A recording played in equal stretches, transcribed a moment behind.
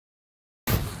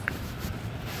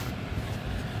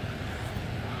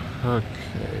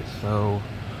Okay, so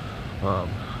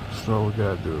we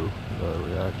gotta do a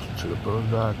reaction to the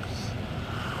Boondocks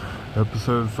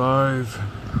episode 5.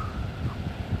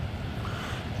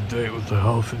 Date with the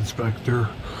health inspector.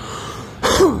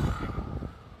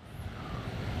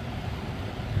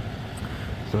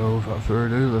 So without further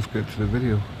ado, let's get to the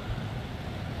video.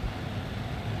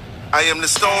 I am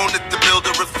the stone that the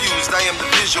builder refused. I am the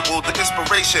visual, the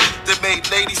inspiration that made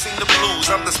ladies sing the blues.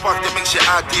 I'm the spark that makes your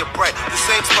idea bright. The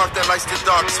same spark that lights the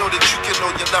dark so that you can know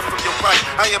your left from your right.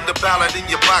 I am the ballad in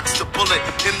your box, the bullet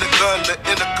in the gun, the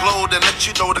inner glow that let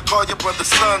you know to call your brother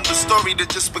son. The story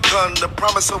that just begun, the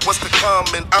promise of what's to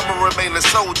come. And I'ma remain a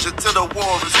soldier till the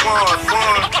war is won.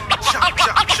 Chop,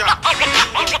 chop, chop.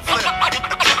 Flip.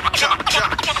 Chop, chop,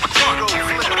 chop. Go flip. Chop, chop, chop. Go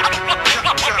flip.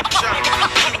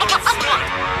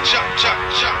 Chop, chop,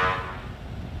 chop.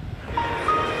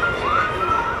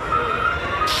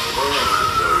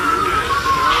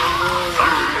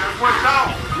 What's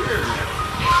out?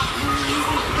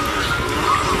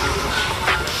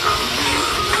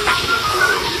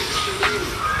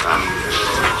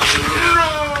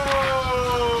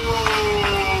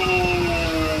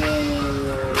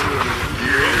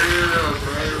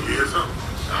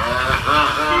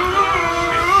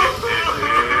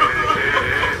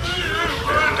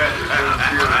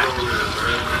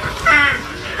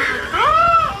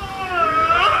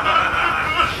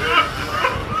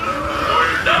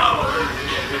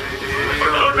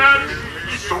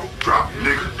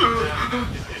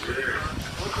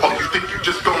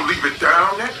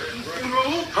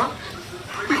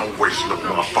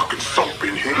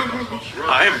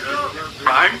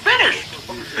 I'm finished.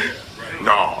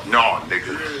 No,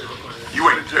 nigga. You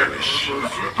ain't finished.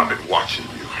 I've been watching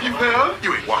you. You have?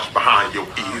 You ain't washed behind your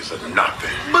ears or nothing.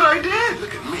 But I did.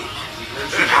 Look at me.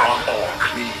 See how I'm all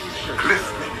clean,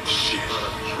 glistening and shit.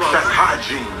 That's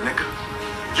hygiene, nigga.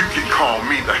 You can call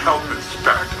me the health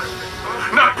inspector.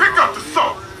 Now pick up the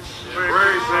soap.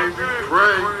 Pray, baby,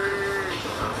 pray.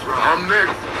 I'm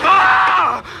next.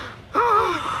 Ah!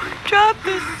 Drop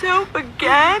the soap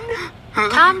again?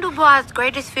 Tom Dubois'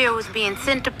 greatest fear was being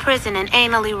sent to prison and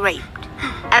anally raped.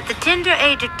 At the tender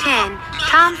age of 10,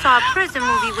 Tom saw a prison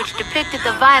movie which depicted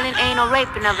the violent anal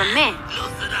raping of a man.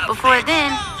 Before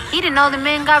then, he didn't know the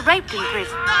men got raped in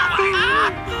prison.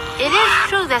 It is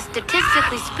true that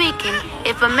statistically speaking,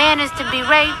 if a man is to be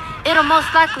raped, it'll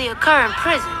most likely occur in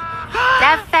prison.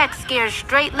 That fact scares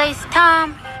straight-laced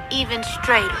Tom even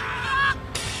straighter.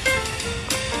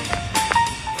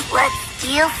 Let's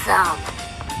steal some.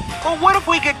 Well, what if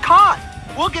we get caught?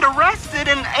 We'll get arrested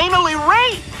and anally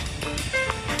raped.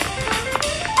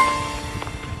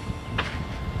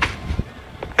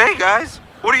 Hey, guys.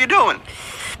 What are you doing?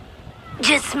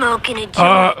 Just smoking a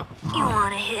joint. You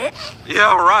want a hit?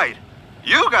 Yeah, right.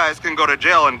 You guys can go to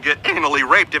jail and get anally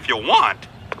raped if you want.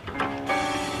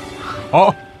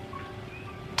 Oh.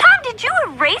 Tom, did you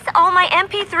erase all my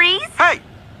MP3s? Hey,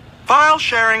 file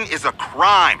sharing is a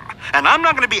crime. And I'm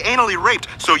not going to be anally raped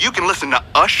so you can listen to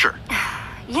Usher.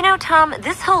 You know, Tom,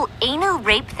 this whole anal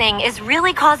rape thing is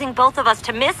really causing both of us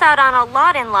to miss out on a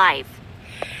lot in life.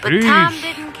 But Tom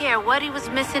didn't care what he was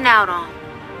missing out on.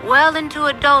 Well into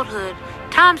adulthood,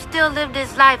 Tom still lived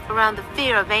his life around the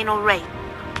fear of anal rape.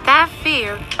 That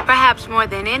fear, perhaps more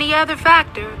than any other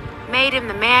factor, made him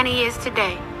the man he is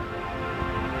today.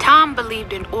 Tom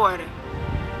believed in order.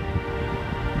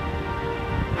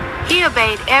 He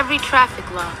obeyed every traffic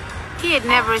law. He had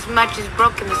never as much as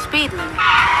broken the speed limit.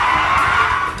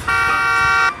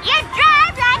 You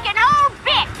drive like an old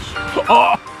bitch!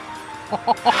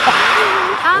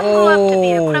 Tom grew up to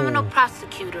be a criminal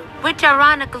prosecutor, which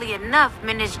ironically enough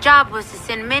meant his job was to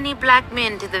send many black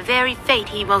men to the very fate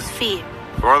he most feared.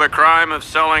 For the crime of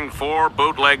selling 4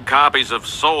 bootleg copies of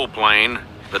Soul Plane,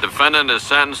 the defendant is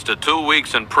sentenced to 2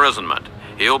 weeks imprisonment.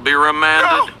 He'll be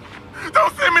remanded. No!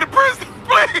 Don't send me to prison,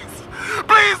 please!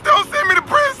 Please don't send me to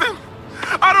prison!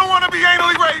 I don't want to be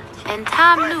anally raped! And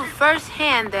Tom knew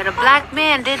firsthand that a black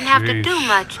man didn't have to do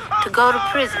much to go to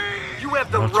prison. You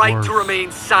have the right to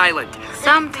remain silent.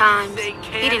 Sometimes he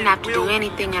didn't have to do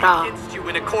anything at all. Against you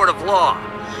in a court of law.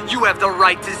 You have the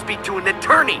right to speak to an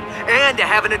attorney and to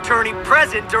have an attorney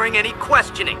present during any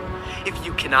questioning. If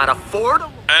you cannot afford a...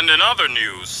 And in other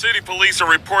news, city police are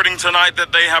reporting tonight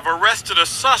that they have arrested a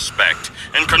suspect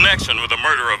in connection with the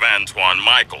murder of Antoine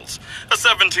Michaels, a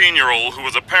 17-year-old who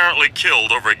was apparently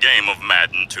killed over a game of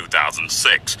Madden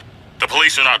 2006. The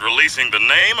police are not releasing the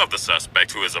name of the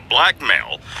suspect, who is a black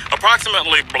male,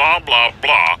 approximately blah, blah,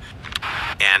 blah.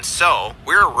 And so,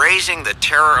 we're raising the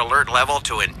terror alert level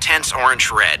to intense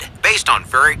orange red, based on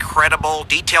very credible,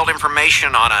 detailed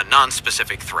information on a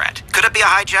non-specific threat. Could it be a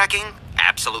hijacking?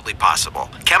 Absolutely possible.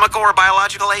 Chemical or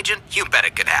biological agent? You bet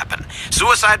it could happen.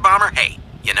 Suicide bomber? Hey,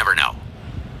 you never know.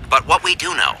 But what we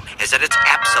do know is that it's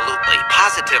absolutely,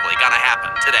 positively gonna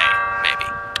happen today, maybe.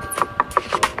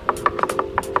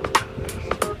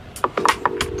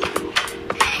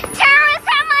 Terrorists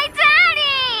have my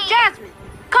daddy! Jasmine,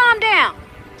 calm down.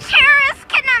 Terrorists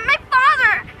kidnapped my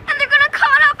father, and they're gonna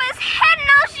cut off his head in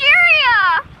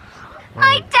Algeria.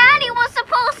 My daddy was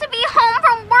supposed to be home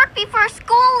from work before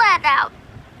school let out,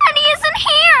 and he isn't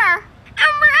here.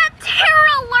 And we're at terror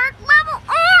alert level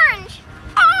orange.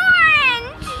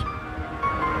 Orange!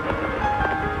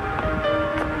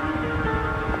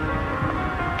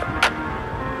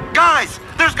 Guys,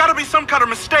 there's gotta be some kind of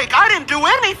mistake. I didn't do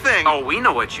anything. Oh, we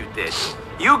know what you did.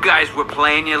 You guys were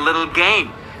playing your little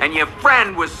game, and your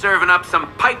friend was serving up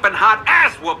some piping hot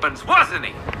ass whoopings, wasn't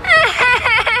he?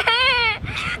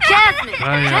 Jasmine,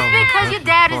 just because your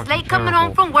dad is late coming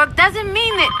home from work doesn't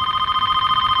mean that...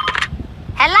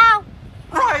 Hello?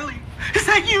 Riley, is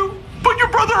that you? Put your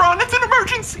brother on. It's an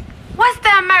emergency. What's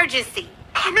the emergency?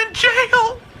 I'm in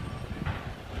jail.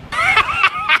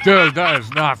 Dude, that is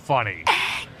not funny.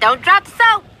 Don't drop the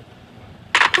soap.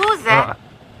 Who's that?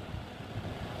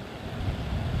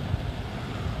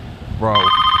 Bro.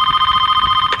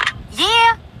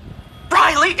 Yeah?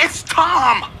 Riley, it's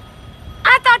Tom.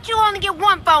 I thought you only get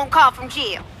one phone call from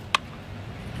jail.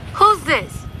 Who's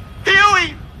this?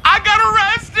 Huey, I got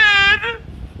arrested.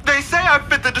 They say I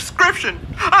fit the description.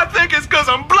 I think it's because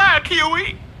I'm black,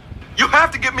 Huey. You have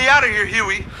to get me out of here,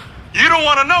 Huey. You don't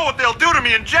want to know what they'll do to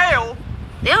me in jail.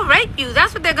 They'll rape you.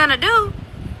 That's what they're gonna do.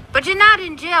 But you're not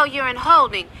in jail, you're in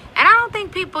holding. And I don't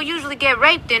think people usually get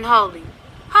raped in holding.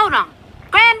 Hold on.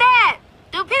 Granddad,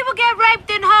 do people get raped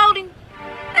in holding?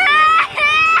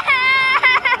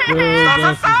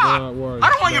 Stop. I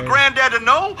don't want your granddad to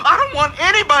know. I don't want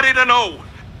anybody to know.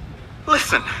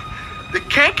 Listen, they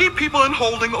can't keep people in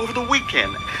holding over the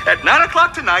weekend. At 9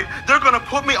 o'clock tonight, they're gonna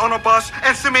put me on a bus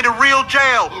and send me to real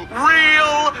jail.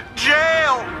 Real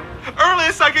jail.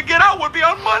 Earliest I could get out would be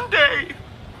on Monday.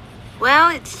 Well,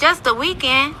 it's just a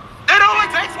weekend. It only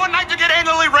takes one night to get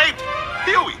anally raped.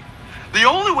 Huey, the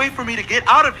only way for me to get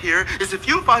out of here is if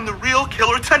you find the real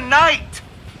killer tonight.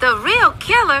 The real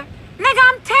killer? Nigga,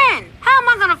 I'm 10. How am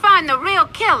I gonna find the real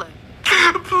killer?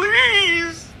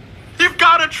 Please. You've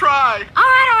gotta try. All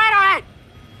right.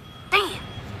 Damn.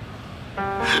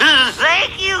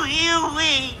 Thank you,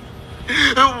 Huey.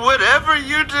 Whatever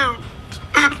you do,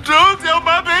 don't tell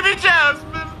my baby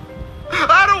Jasmine.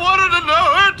 I don't want her to know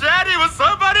her daddy was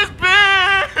somebody's bitch.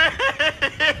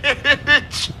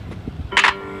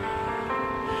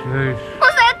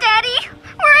 Was that Daddy?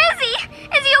 Where is he?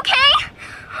 Is he okay?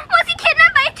 Was he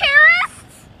kidnapped by terrorists?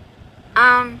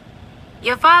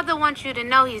 Your father wants you to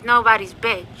know he's nobody's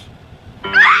bitch.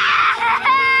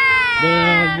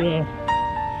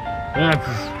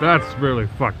 That's really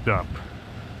fucked up.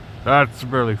 That's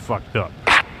really fucked up.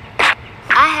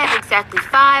 I had exactly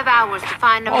 5 hours to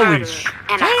find the murderer,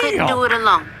 and I couldn't do it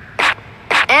alone.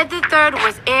 Ed III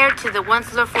was heir to the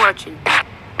Onceler fortune,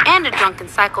 and a drunken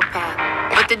psychopath.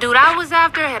 But the dude I was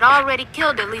after had already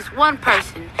killed at least one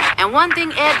person, and one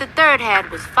thing Ed III had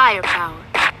was firepower.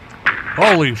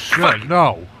 Holy shit,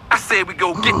 no. I said we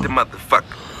go get the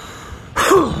motherfucker.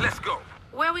 Let's go.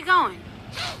 Where are we going?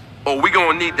 Oh, we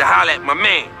gonna need to holler at my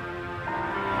man.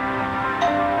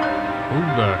 Who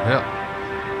the hell?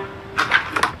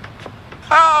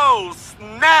 Oh,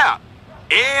 snap.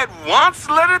 Ed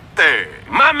Onceler III.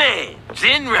 My man,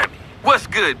 Jen Rummy. What's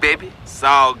good, baby? It's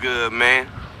all good, man.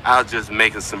 I was just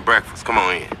making some breakfast. Come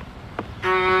on in.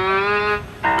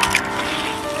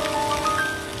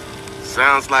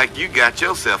 Sounds like you got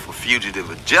yourself a fugitive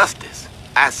of justice.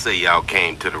 I say y'all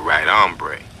came to the right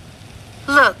hombre.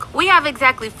 Look, we have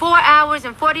exactly 4 hours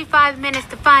and 45 minutes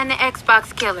to find the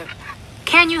Xbox killer.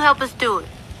 Can you help us do it?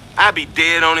 I be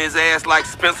dead on his ass like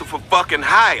Spencer for fucking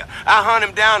hire. I hunt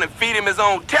him down and feed him his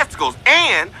own testicles,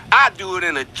 and I do it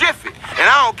in a jiffy. And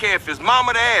I don't care if it's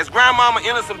mama to ass, grandmama,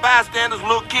 innocent bystanders,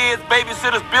 little kids,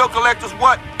 babysitters, bill collectors,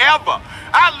 whatever.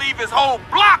 I leave his whole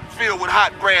block filled with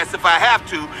hot grass if I have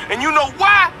to. And you know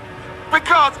why?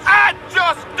 Because I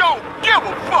just don't give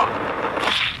a fuck.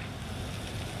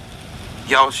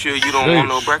 Y'all sure you don't want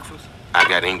no breakfast? I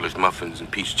got English muffins and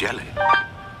peach jelly.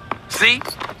 See?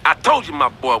 I told you my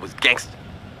boy was gangster.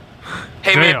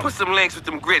 Hey, Damn. man, put some legs with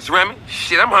them grits, Rummy.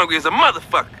 Shit, I'm hungry as a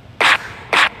motherfucker.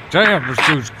 Damn, this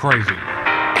dude's crazy.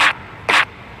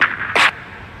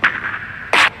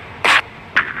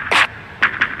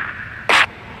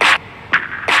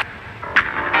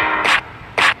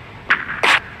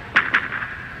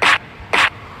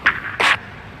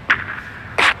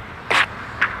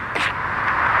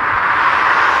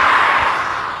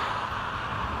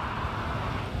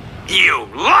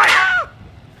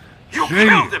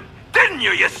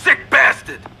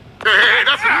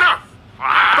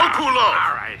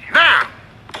 Now!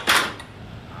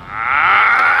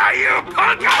 You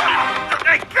punk!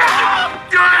 They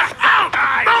got you! You're out!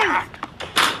 Move!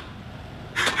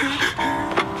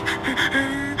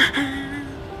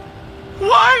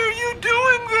 Why are you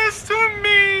doing this to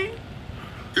me?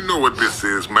 You know what this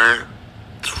is, man?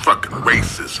 It's fucking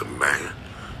racism, man.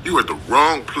 You at the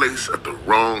wrong place at the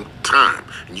wrong time,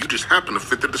 and you just happen to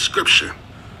fit the description.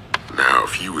 Now,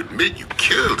 if you admit you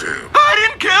killed him... I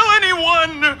didn't kill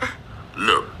anyone!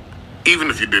 Look, even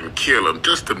if you didn't kill him,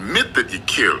 just admit that you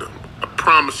killed him. I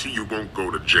promise you won't go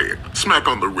to jail. Smack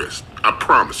on the wrist. I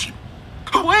promise you.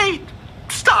 Wait!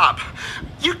 Stop!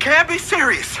 You can't be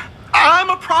serious. I'm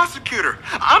a prosecutor.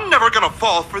 I'm never gonna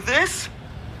fall for this.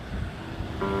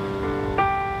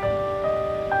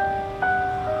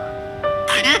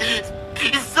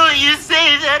 So you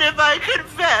say that if I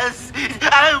confess,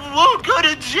 I won't go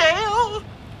to jail?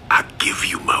 I give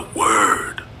you my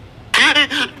word.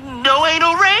 No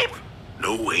anal rape?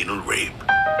 No anal rape.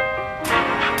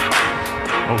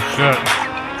 Oh, shit.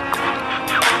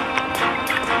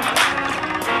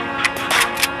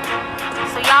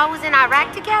 So y'all was in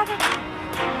Iraq together?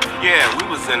 Yeah, we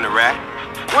was in Iraq.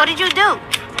 What did you do?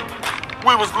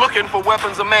 We was looking for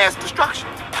weapons of mass destruction.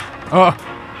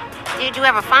 Did you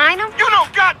ever find them? You know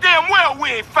goddamn well we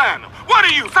ain't find them. What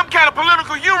are you, some kind of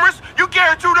political humorist? You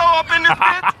Gary Trudeau up in this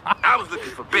bitch? I was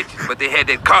looking for bitches, but they had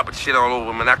that carpet shit all over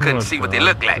them, and I couldn't see what they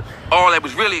looked like. All that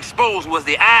was really exposed was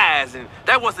the eyes, and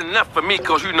that wasn't enough for me,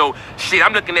 because, you know, shit,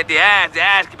 I'm looking at the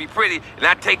eyes can be pretty, and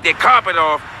I take that carpet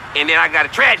off, and then I got a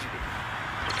tragedy.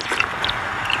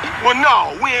 Well,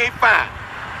 no, we ain't fine.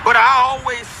 But I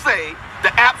always say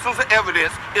the absence of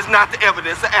evidence is not the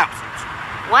evidence of absence.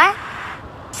 What?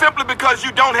 Simply because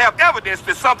you don't have evidence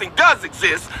that something does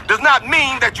exist does not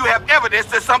mean that you have evidence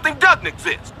that something doesn't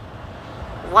exist.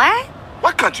 What?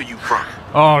 What country you from?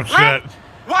 Oh, shit.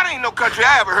 What ain't no country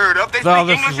I ever heard of? They No, speak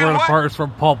this English is where and the what? part is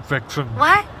from Pulp Fiction.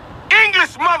 What?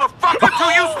 English, motherfucker, do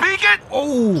you speak it?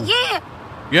 Oh. Yeah.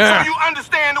 Yeah. So you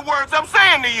understand the words I'm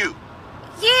saying to you?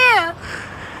 Yeah.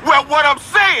 Well, what I'm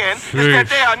saying is that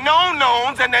there are known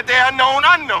knowns and that there are known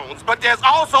unknowns, but there's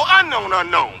also unknown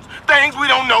unknowns. Things we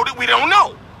don't know that we don't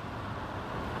know.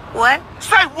 What?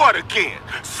 Say what again?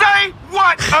 Say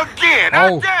what again?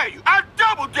 I dare you. I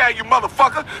double dare you,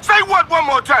 motherfucker. Say what one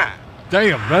more time.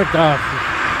 Damn, that guy.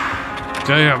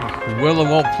 Damn, Willow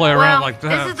won't play around like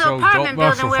that. This is the so apartment don't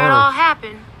mess building with where it her. all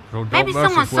happened. So don't Maybe mess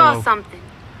someone with saw Willow. something.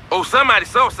 Oh, somebody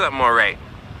saw something, all right.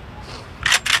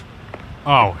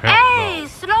 Oh, hell Hey,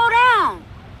 slow down.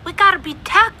 We gotta be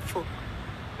tactful.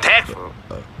 Tactful?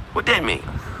 What that mean?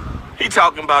 He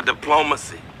talking about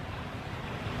diplomacy.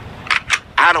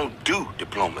 I don't do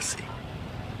diplomacy.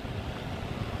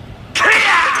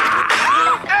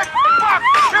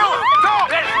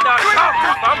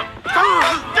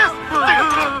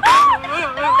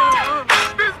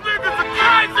 This nigga's a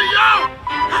crazy, yo!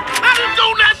 I didn't do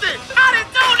nothing! I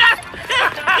didn't do nothing!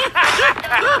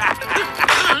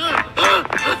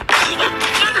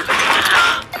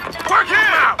 Work him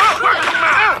out! Work him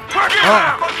out! Work him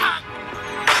out!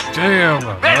 Damn,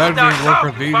 imagining working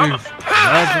with these.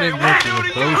 Imagining working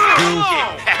with those two.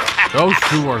 Those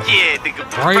two are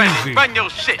crazy. Run your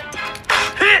shit.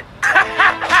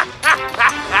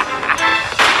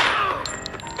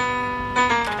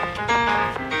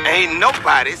 Ain't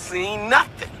nobody seen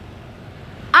nothing.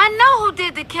 I know who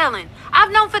did the killing.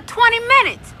 I've known for 20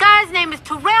 minutes. Guy's name is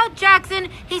Terrell Jackson.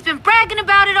 He's been bragging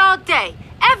about it all day.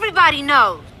 Everybody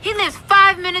knows. He lives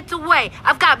 5 minutes away.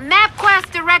 I've got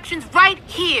MapQuest directions right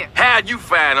here. How'd you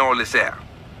find all this out?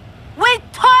 We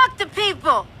talk to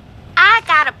people. I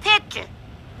got a picture.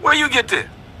 Where you get this?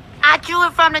 I drew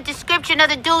it from the description of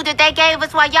the dude that they gave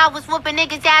us while y'all was whooping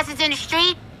niggas' asses in the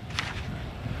street.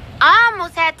 I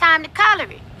almost had time to color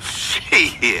it.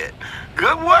 Shit.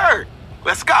 Good work.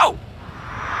 Let's go.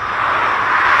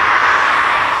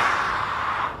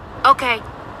 Okay,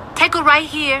 take a right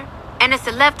here, and it's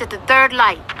a left at the third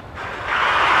light.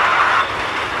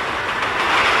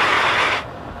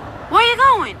 Where you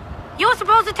going? You were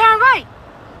supposed to turn right.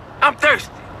 I'm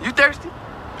thirsty. You thirsty?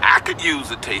 I could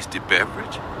use a tasty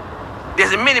beverage.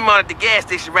 There's a Minimart at the gas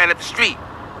station right up the street.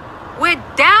 We're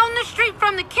down the street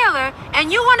from the killer,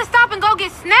 and you want to stop and go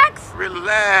get snacks?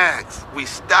 Relax. We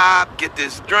stop, get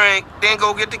this drink, then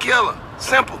go get the killer.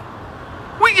 Simple.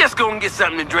 We just gonna get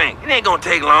something to drink. It ain't gonna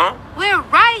take long. We're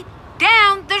right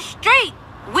down the street.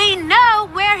 We know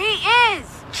where he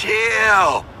is.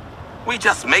 Chill. We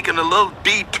just making a little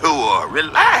detour.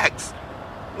 Relax.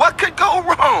 What could go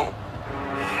wrong?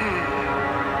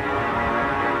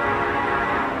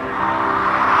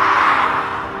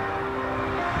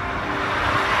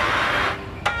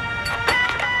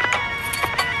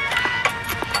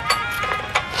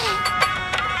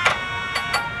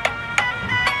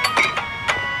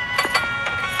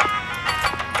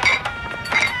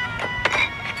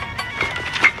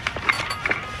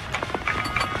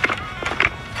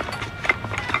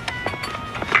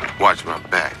 Watch my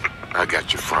back. I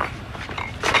got your front.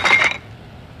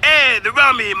 Hey, the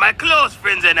Rummy, my close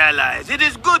friends and allies. It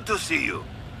is good to see you.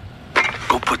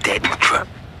 Go put that in the truck.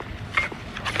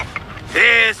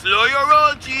 Hey, slow your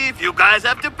roll, Chief. You guys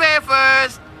have to pay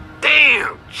first.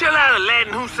 Damn! Chill out,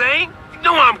 Aladdin Hussein. You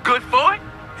know I'm good for it.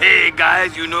 Hey,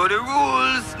 guys, you know the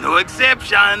rules. No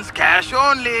exceptions. Cash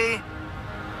only.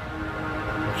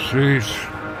 Jeez.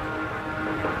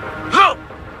 Look!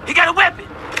 He got a weapon!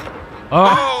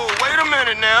 Oh, wait a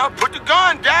minute now. Put the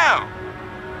gun down.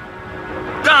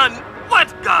 Gun?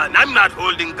 What gun? I'm not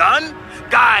holding gun.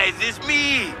 Guys, it's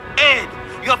me, Ed.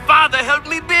 Your father helped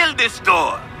me build this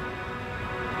store.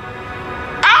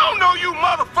 I don't know you,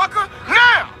 motherfucker.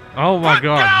 Now! Oh my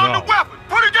God, Put down no. the weapon.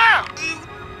 Put it down.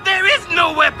 There is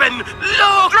no weapon.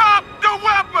 Look! Drop the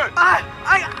weapon.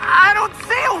 I don't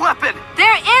see a weapon.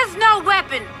 There is no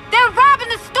weapon. They're robbing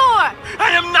the store.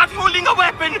 I am not holding a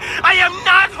weapon. I am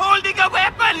not holding a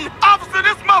weapon. Officer,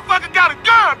 this motherfucker got a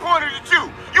gun pointed at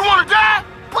you. You want to die?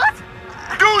 What?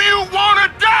 Do you want to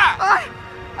die?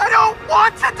 I don't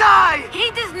want to die.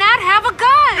 He does not have a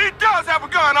gun. He does have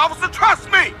a gun, officer. Trust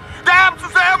me. The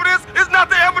absence of evidence is not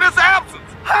the evidence of absence.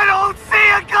 I don't see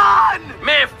a gun.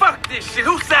 Man, fuck this shit.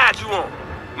 Whose side you on?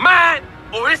 Mine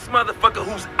or this motherfucker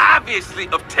who's obviously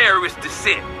of terrorist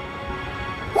descent?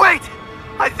 Wait.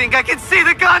 I think I can see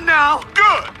the gun now.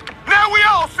 Good. Now we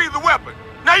all see the weapon.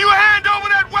 Now you hand over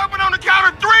that weapon on the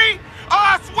count of 3, or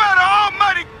I swear to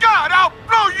Almighty God, I'll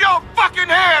blow your fucking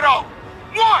head off.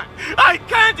 1. I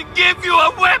can't give you a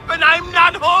weapon I'm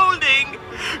not holding.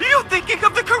 You thinking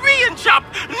of the Korean shop,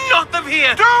 north of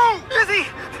here. 2. Is he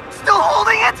still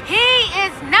holding it? He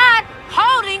is not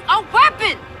holding a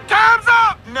weapon. Time's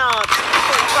up. No.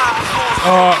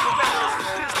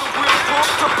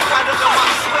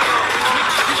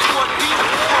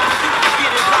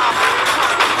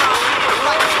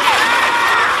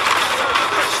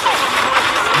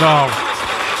 No.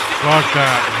 Fuck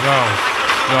that. No.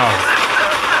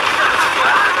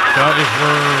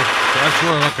 That's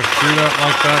where like a shootout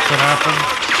like that could happen.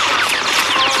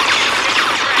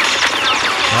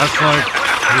 That's like,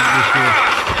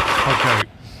 okay.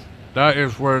 That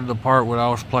is where the part when I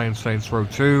was playing Saints Row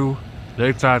 2.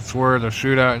 That's where the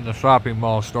shootout in the shopping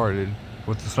mall started.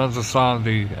 With the Sons of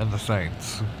Sandy and the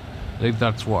Saints. I think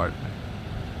that's what.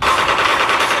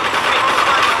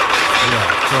 Yeah,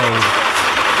 so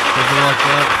something like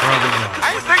that, probably not.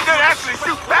 I didn't think they'd actually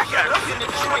shoot back at us.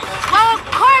 Well, of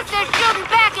course they're shooting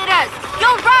back at us.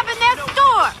 You're robbing their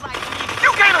store.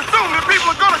 You can't assume that people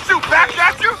are gonna shoot back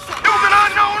at you. It was an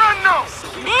unknown.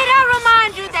 Need I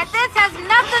remind you that this has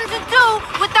nothing to do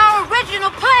with our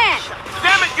original plan?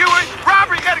 Damn it, Huey.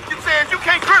 Robbery etiquette says you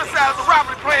can't criticize a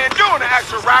robbery plan during the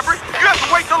actual robbery. You have to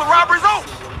wait till the robbery's over.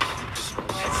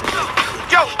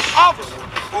 Yo, officer,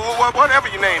 whatever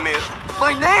your name is.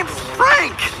 My name's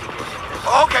Frank.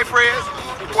 Okay, Fred,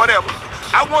 whatever.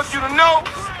 I want you to know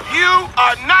you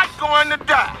are not going to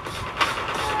die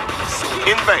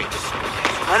in vain.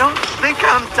 I don't think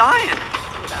I'm dying.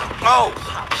 Oh,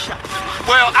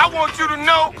 well, I want you to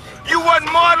know you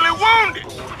wasn't mortally wounded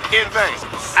in vain.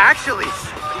 Actually,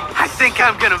 I think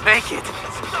I'm gonna make it.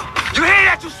 You hear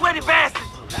that, you sweaty bastard?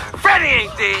 Freddy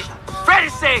ain't dead. Freddy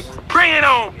say, bring it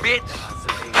on, bitch.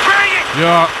 Bring it!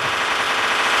 Yeah.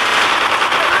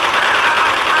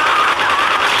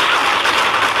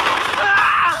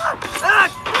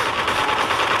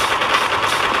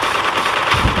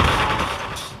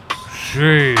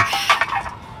 Sheesh.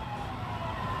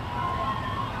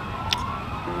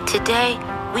 Today,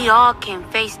 we all came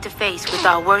face to face with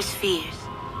our worst fears.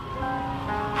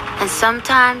 And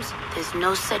sometimes, there's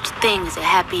no such thing as a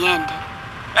happy ending.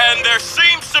 And there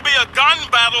seems to be a gun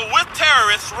battle with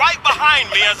terrorists right behind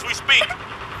me as we speak.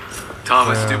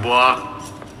 Thomas Dubois,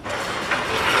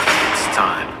 it's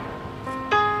time.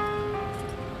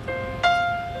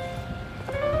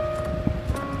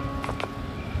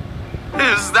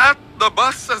 Is that the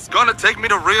bus that's gonna take me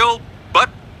to real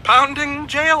butt-pounding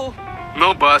jail?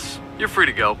 No bus. You're free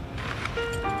to go.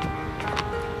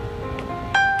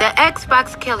 The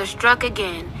Xbox killer struck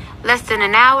again, less than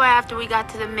an hour after we got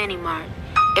to the Minimart.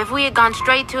 If we had gone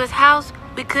straight to his house,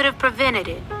 we could have prevented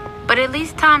it. But at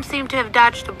least Tom seemed to have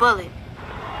dodged a bullet.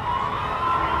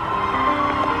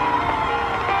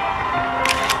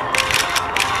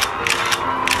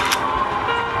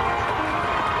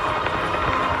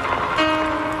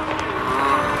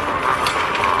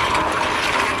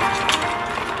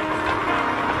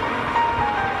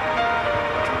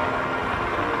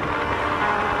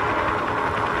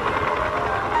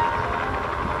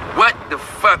 What the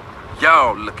fuck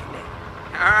y'all looking at?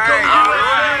 All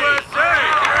right.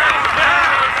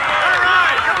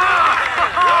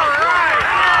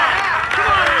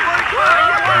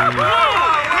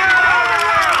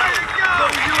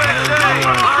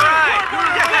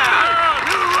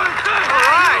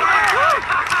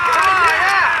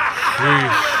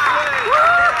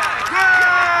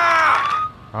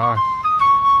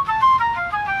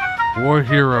 War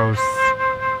heroes.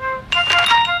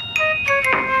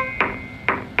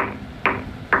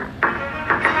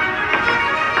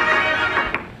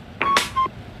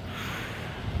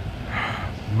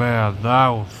 Man, that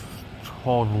was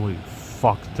totally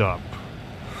fucked up.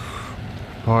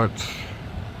 But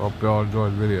hope y'all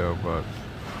enjoyed the video, but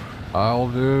I'll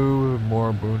do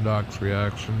more Boondocks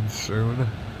reactions soon,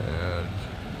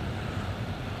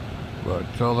 but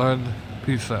till then,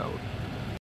 peace out.